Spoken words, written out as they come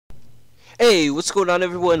Hey, what's going on,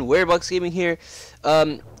 everyone? Warebox Gaming here.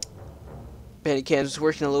 Bandicam is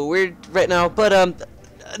working a little weird right now, but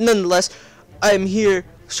nonetheless, I'm here.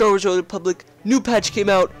 Star Wars: Old Republic new patch came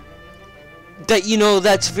out.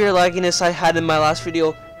 That severe lagginess I had in my last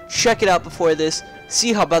video. Check it out before this.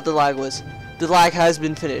 See how bad the lag was. The lag has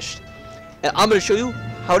been finished, and I'm gonna show you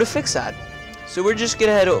how to fix that. So we're just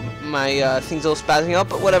gonna head over. My thing's all spazzing out,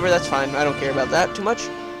 but whatever, that's fine. I don't care about that too much.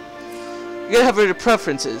 You're gonna have to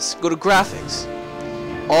preferences. Go to graphics.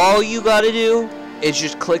 All you gotta do is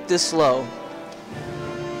just click this slow.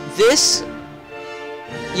 This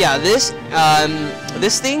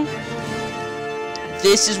thing.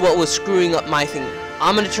 This is what was screwing up my thing.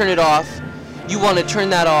 I'm gonna turn it off. You want to turn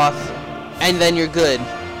that off, and then you're good.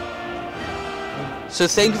 So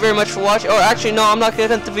thank you very much for watching. Or actually, no, I'm not gonna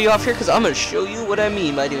cut the video off here because I'm gonna show you what I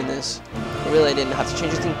mean by doing this. Really, I didn't have to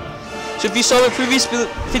change anything. So if you saw my previous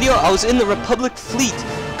video, I was in the Republic fleet.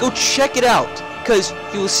 Go check it out, because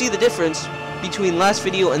you will see the difference between last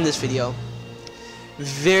video and this video.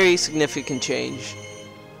 Very significant change.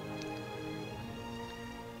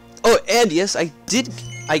 Oh, and yes, I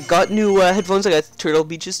got new headphones. I got Turtle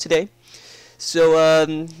Beaches today. So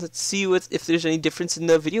let's see if there's any difference in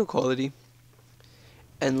the video quality.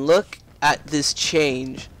 And look at this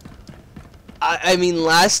change. I mean,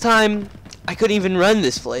 last time I couldn't even run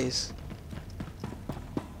this place.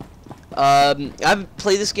 I haven't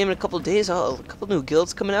played this game in a couple of days. Oh, a couple new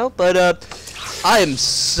guilds coming out, but I am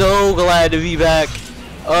so glad to be back.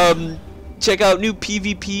 Check out new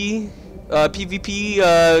PvP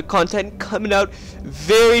content coming out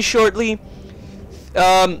very shortly.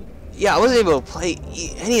 Yeah, I wasn't able to play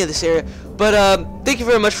any of this area, but thank you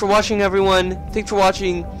very much for watching, everyone. Thanks for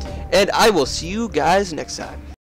watching, and I will see you guys next time.